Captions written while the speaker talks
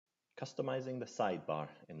Customizing the sidebar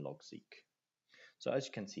in Logseq. So as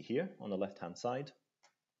you can see here on the left hand side,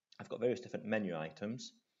 I've got various different menu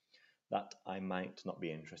items that I might not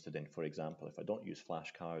be interested in. For example, if I don't use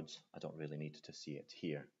flashcards, I don't really need to see it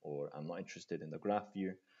here, or I'm not interested in the graph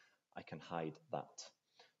view, I can hide that.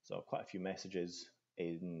 So quite a few messages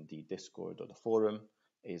in the Discord or the forum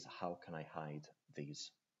is how can I hide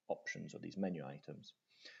these options or these menu items.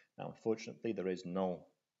 Now unfortunately there is no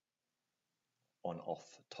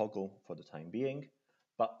on-off toggle for the time being,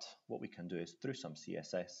 but what we can do is through some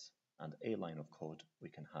CSS and a line of code we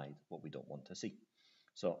can hide what we don't want to see.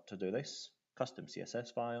 So to do this, custom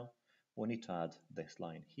CSS file, we'll need to add this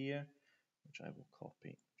line here, which I will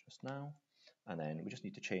copy just now, and then we just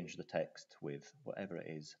need to change the text with whatever it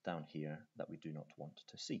is down here that we do not want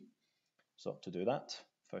to see. So to do that,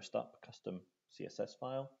 first up, custom CSS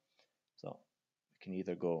file. So we can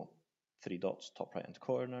either go 3 dots top right hand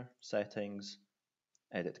corner, settings,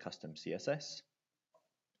 edit custom CSS,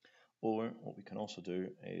 or what we can also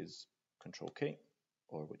do is Control K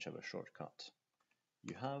or whichever shortcut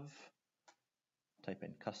you have, type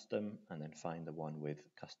in custom and then find the one with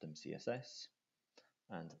custom CSS,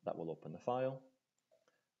 and that will open the file.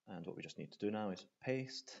 And what we just need to do now is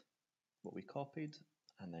paste what we copied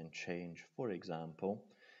and then change, for example,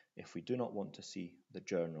 if we do not want to see the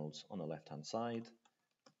journals on the left hand side,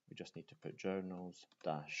 we just need to put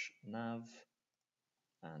journals-nav,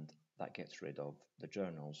 and that gets rid of the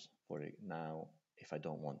journals. For it now, if I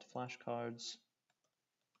don't want flashcards,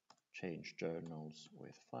 change journals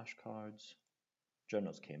with flashcards,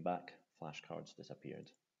 journals came back, flashcards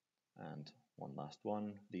disappeared. And one last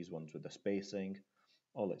one, these ones with the spacing,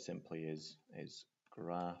 all it simply is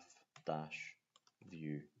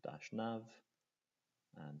graph-view-nav,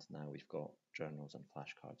 and now we've got journals and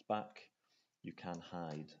flashcards back. You can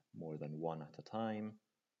hide more than one at a time,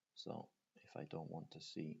 so if I don't want to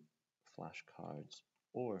see flashcards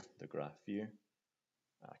or the graph view,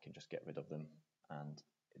 I can just get rid of them and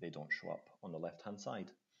they don't show up on the left hand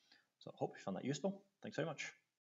side. So I hope you found that useful. Thanks very much.